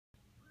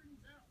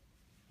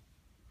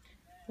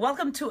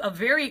Welcome to a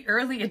very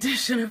early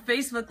edition of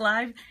Facebook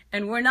Live,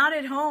 and we're not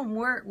at home,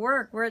 we're at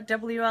work. We're at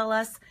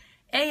WLS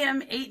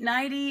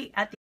AM890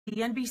 at the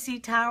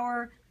NBC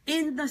Tower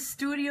in the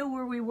studio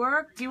where we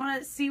work. Do you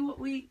want to see what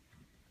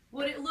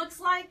it looks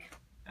like?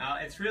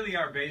 It's really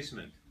our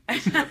basement.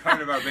 This is a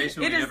part of our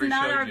basement. It is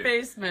not our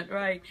basement,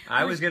 right?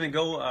 I was gonna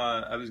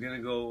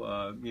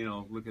go. You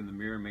know, look in the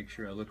mirror, make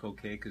sure I look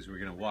okay, because we're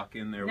gonna walk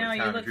in there with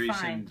Tom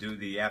Dreesen, do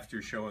the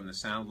after show in the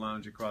Sound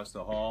Lounge across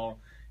the hall,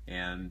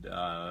 and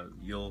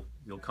you'll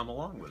come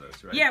along with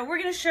us, right? Yeah, we're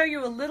gonna show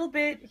you a little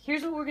bit.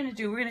 Here's what we're gonna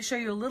do. We're gonna show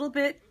you a little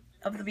bit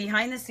of the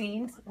behind the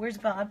scenes. Where's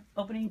Bob?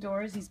 Opening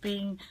doors. He's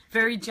being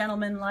very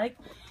gentlemanlike,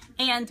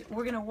 and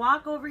we're gonna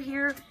walk over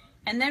here,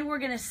 and then we're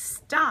gonna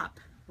stop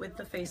with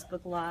the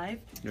Facebook Live.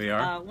 We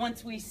are?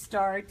 Once we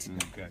start,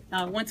 okay.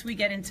 Once we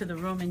get into the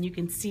room and you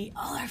can see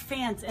all our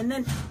fans. And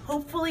then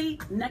hopefully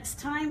next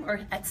time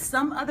or at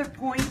some other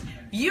point,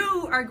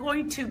 you are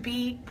going to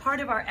be part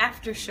of our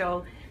after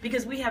show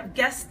because we have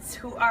guests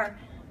who are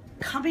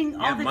coming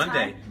all the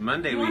time.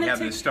 Monday we have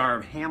the star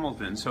of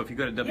Hamilton. So if you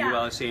go to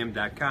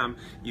WLSAM.com,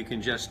 you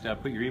can just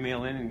put your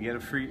email in and get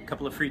a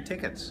couple of free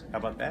tickets. How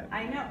about that?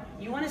 I know.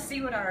 You want to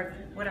see what our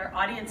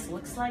audience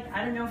looks like?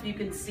 I don't know if you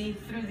can see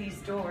through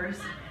these doors,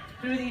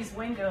 through these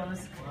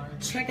windows.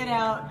 Check it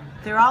out.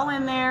 They're all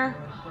in there.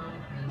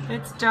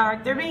 It's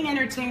dark. They're being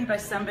entertained by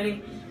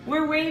somebody.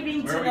 We're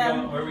waving to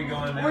them. Where are we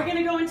going now? We're going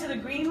to go into the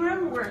green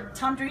room where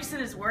Tom Dreesen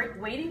is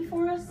waiting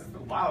for us.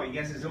 Wow, he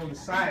gets his own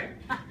sign.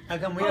 How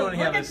come we don't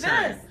have a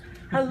sign?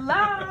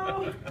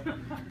 Hello.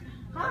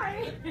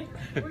 Hi.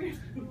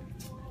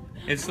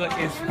 It's like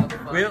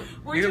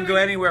we don't go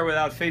anywhere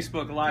without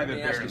Facebook Live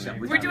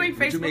apparently. We're doing Facebook Live.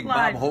 Would you make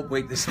Bob Hope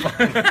wait this long?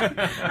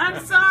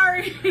 I'm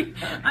sorry.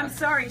 I'm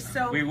sorry.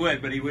 So we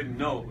would, but he wouldn't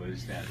know it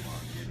was that long.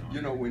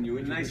 You know, when you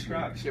nice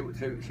crowd. Say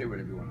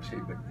whatever you want to say,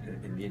 but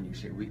in the end you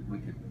say we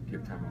could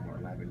give Tom a more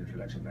elaborate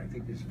introduction. But I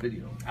think this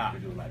video, we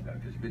do live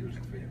because videos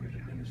are free.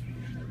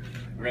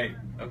 Right.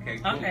 Okay.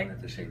 Cool. Okay. I don't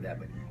have to say that,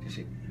 but just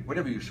say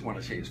whatever you want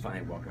to say is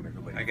fine. Welcome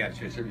everybody. I got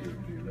you. Consider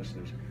your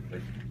listeners,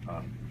 but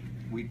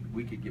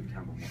we could give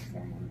Tom a more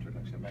formal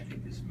introduction. But I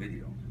think this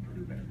video will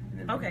do better.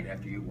 And then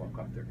after you walk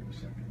off, they're going to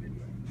send the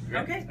video.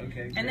 Okay.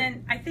 Okay. And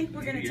then I think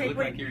we're going to take.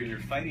 Like you're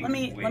fighting.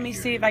 Let me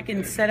see if I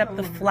can set up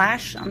the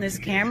flash on this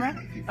camera.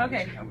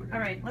 Okay. All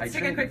right. Let's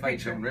take a quick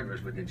picture. Some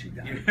rivers, but then she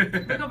died.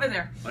 Look over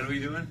there. What are we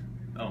doing?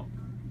 Oh.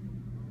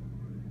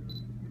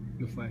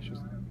 The flashes.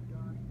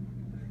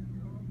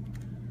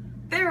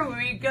 There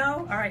we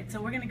go. All right. So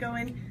we're going to go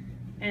in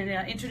and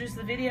introduce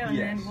the video, and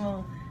then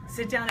we'll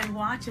sit down and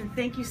watch. And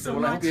thank you so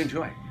much. I hope you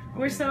enjoy.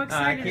 We're so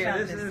excited about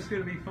this. This is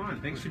going to be fun.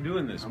 Thanks for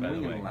doing this, by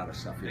the way. A lot of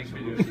stuff here.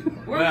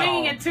 We're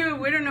winging it too.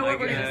 We don't know what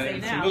we're going to say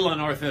now. It's a little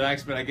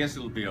unorthodox, but I guess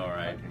it'll be all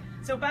right.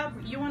 So, Bob,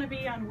 you want to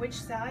be on which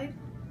side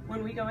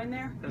when we go in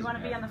there? You want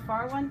to be on the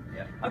far one?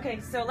 Yeah. Okay,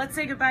 so let's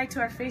say goodbye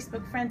to our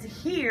Facebook friends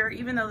here,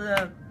 even though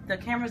the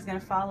camera's going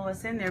to follow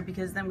us in there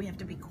because then we have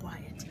to be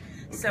quiet. Okay.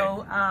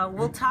 So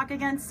we'll talk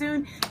again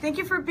soon. Thank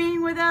you for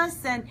being with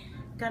us, and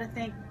got to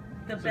thank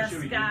the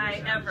best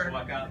guy ever. Just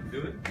walk out and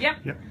do it?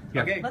 Yep.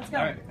 Okay. Let's go.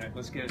 All right,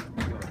 let's get it.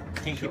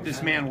 Can't keep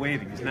this man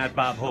waiting. He's not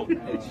Bob Hope.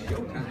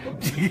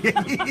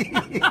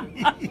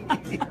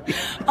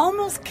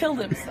 Almost killed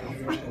himself.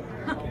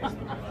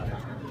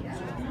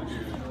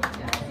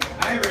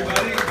 Hi,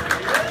 everybody.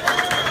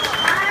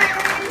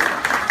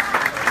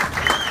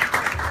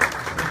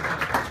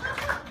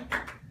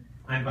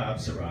 I'm Bob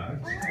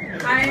Sirott.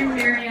 I'm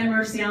Marianne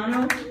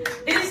Murciano.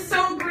 It is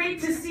so great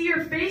to see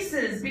your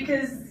faces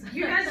because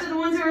you guys are the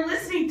ones who are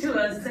listening to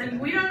us, and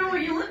we don't know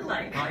what you look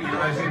like. You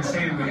know, I was going to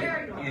say,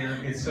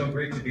 it's so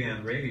great to be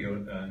on radio,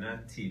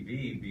 not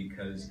TV,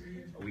 because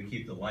we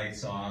keep the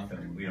lights off,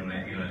 and you don't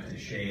have to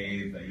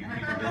shave. You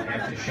people didn't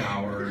have to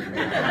shower.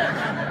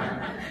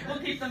 We'll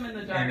keep them in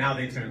the dark. And now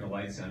they turn the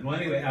lights on. Well,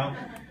 anyway,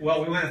 we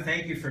want to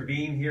thank you for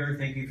being here.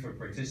 Thank you for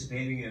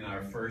participating in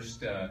our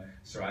first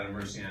Sirott and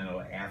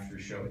Murciano after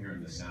show here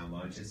in the Sound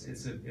Lounge.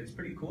 It's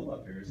pretty cool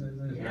up here, isn't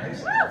it?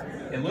 It's nice.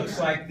 It looks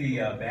like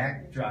the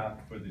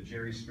backdrop for the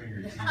Jerry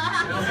Springer TV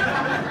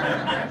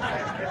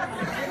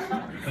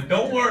show. But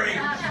don't worry,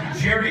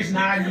 Jerry's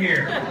not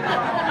here.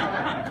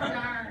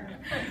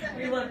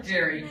 We love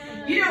Jerry.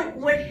 You know,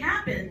 what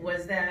happened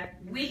was that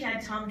we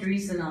had Tom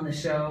Dreesen on the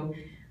show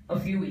a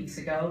few weeks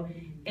ago,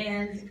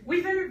 and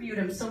we've interviewed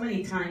him so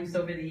many times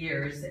over the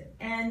years,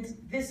 and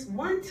this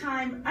one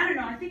time, I don't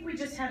know, I think we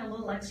just had a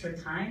little extra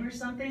time or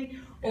something,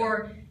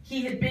 or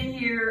he had been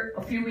here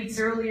a few weeks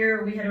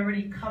earlier, we had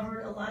already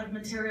covered a lot of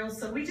material,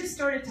 so we just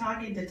started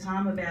talking to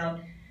Tom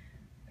about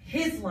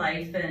his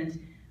life and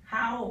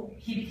how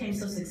he became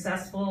so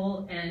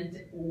successful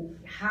and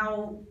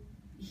how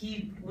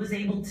he was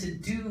able to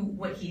do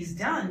what he's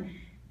done.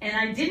 And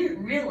I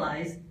didn't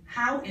realize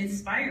how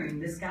inspiring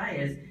this guy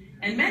is.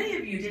 And many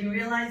of you didn't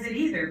realize it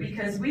either,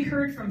 because we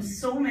heard from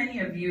so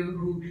many of you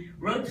who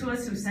wrote to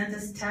us, who sent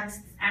us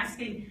texts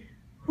asking,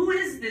 who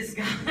is this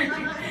guy?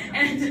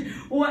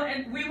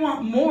 and we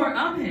want more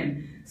of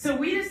him. So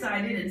we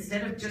decided,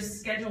 instead of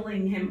just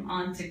scheduling him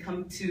on to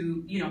come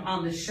to,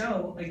 on the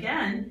show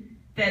again,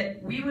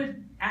 that we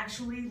would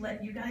actually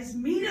let you guys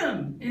meet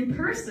him in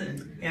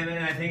person. And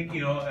then I think,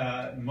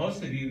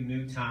 most of you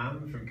knew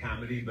Tom from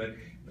comedy, but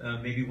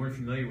maybe weren't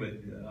familiar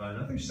with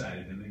another side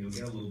of him, and you'll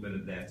get a little bit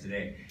of that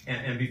today.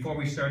 And before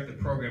we start the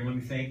program, let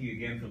me thank you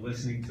again for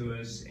listening to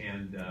us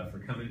and for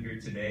coming here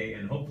today,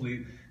 and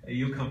hopefully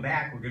you'll come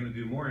back. We're going to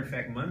do more. In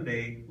fact,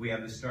 Monday, we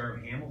have the star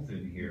of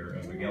Hamilton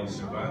here, Miguel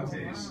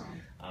Cervantes,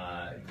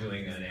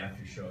 doing an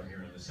after show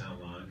here on the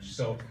Sound Lounge.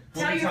 So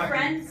Tell your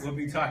friends. We'll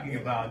be talking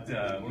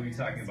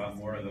about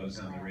more of those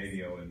on the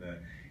radio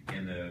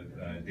in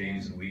the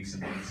days and weeks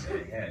and months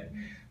ahead.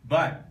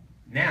 But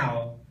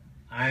now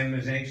I'm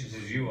as anxious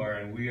as you are,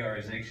 and we are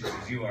as anxious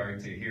as you are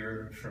to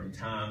hear from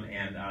Tom.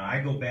 And I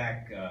go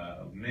back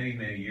many,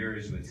 many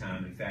years with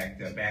Tom. In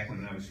fact, back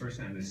when I was first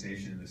on the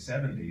station in the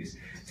 70s,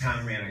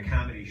 Tom ran a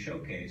comedy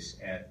showcase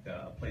at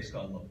a place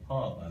called La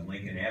Pub on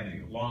Lincoln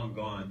Avenue, long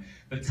gone.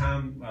 But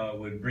Tom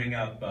would bring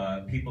up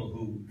people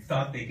who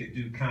thought they could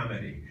do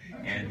comedy,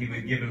 and he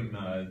would give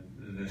them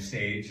the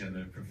stage and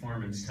the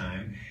performance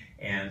time.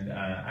 And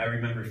I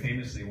remember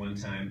famously one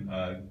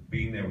time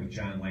being there with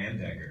John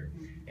Landecker.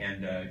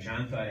 And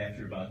John thought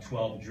after about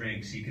 12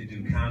 drinks he could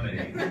do comedy.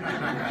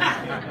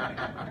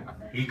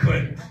 He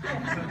couldn't.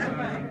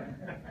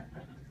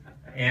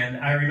 And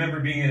I remember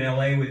being in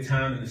LA with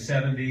Tom in the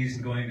 70s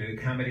and going to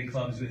comedy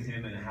clubs with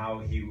him, and how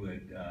he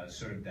would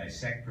sort of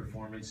dissect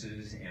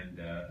performances. And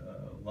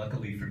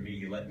luckily for me,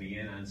 he let me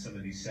in on some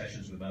of these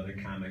sessions with other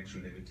comics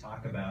where they would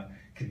talk about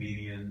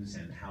comedians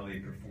and how they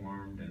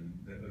performed, and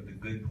the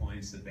good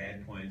points, the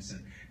bad points.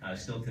 And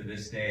still to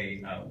this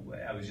day,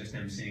 I was just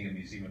emceeing a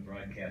Museum of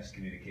Broadcast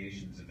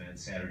Communications event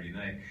Saturday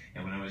night,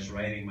 and when I was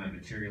writing my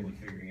material and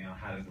figuring out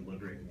how to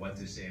deliver it, what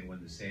to say and when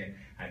to say it,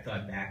 I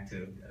thought back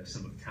to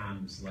some of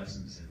Tom's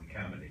lessons in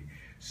comedy.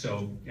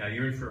 So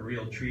you're in for a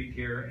real treat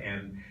here,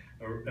 and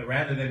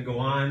rather than go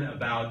on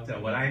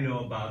about what I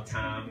know about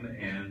Tom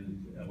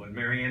and what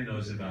Marianne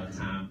knows about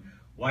Tom,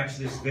 watch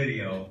this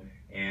video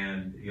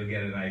and you'll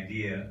get an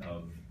idea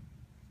of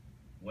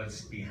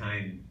what's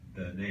behind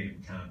the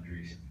name Tom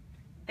Dreesen.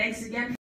 Thanks again.